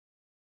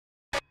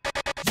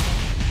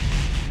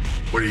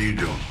What are you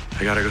doing?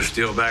 I gotta go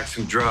steal back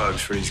some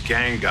drugs for these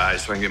gang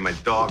guys so I can get my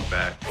dog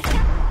back.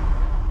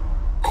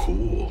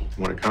 Cool.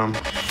 Wanna come?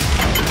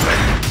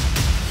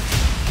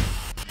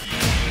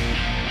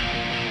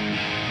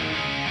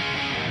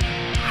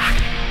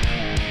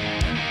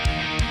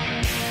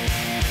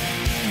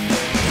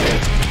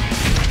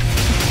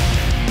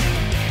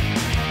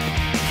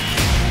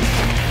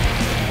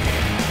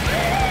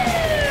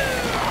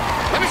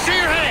 Let me see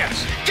your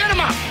hands. Get them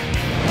up.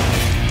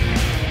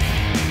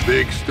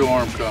 Big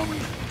storm coming.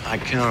 I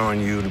count on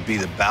you to be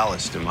the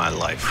ballast in my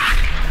life.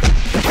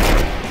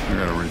 I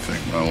gotta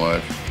rethink my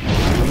life.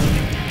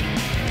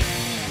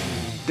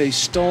 They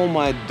stole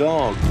my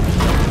dog.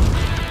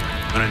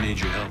 I'm gonna need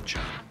your help,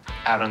 John.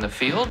 Out on the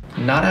field?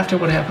 Not after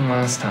what happened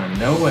last time.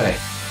 No way.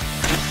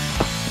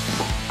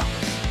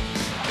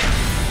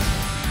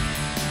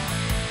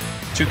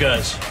 Two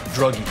guys,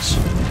 druggies.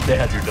 They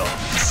had your dog.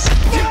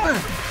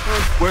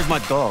 Where's my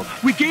dog?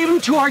 We gave him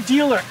to our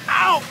dealer.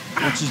 Ow!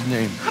 What's his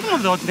name? I don't know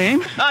the dog's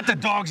name. Not the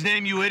dog's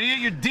name, you idiot.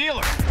 Your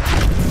dealer.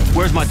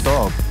 Where's my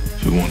dog?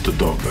 You want the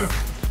dog back?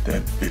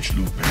 That bitch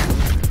Lupe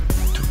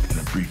took in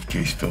a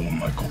briefcase filled with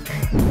my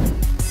cocaine.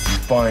 You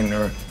find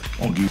her,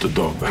 I'll give the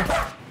dog back.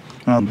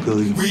 I'm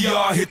Billy. We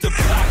all hit the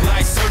block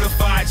like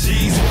certified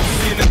G's.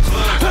 We in the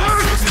club like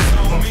Christmas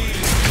on me.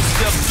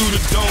 Step through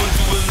the door and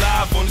do it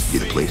live on the scene.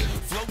 Get it, please.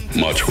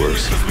 Much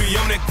worse. We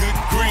on that good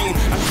green.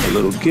 A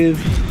little give,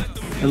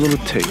 a little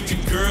take.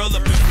 Girl up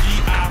in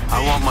VIP. I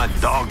want my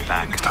dog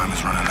back. Time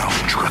is running out.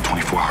 You got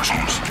 24 hours,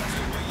 Holmes.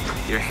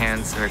 Your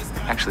hands are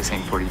actually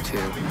saying 42.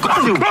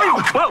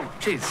 Whoa!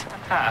 Jeez.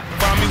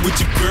 Find me with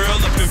your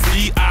girl up in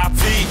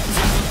VIP.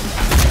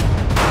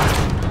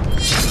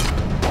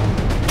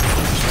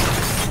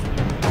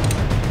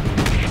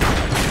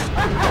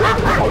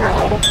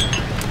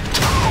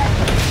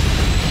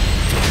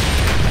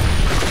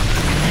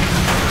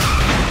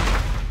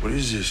 What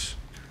is this?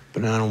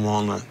 Banana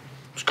walnut.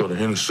 It's got a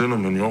hint of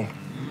cinnamon, yo.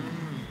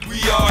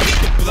 We all hit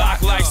the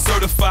block like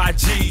certified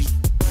G's.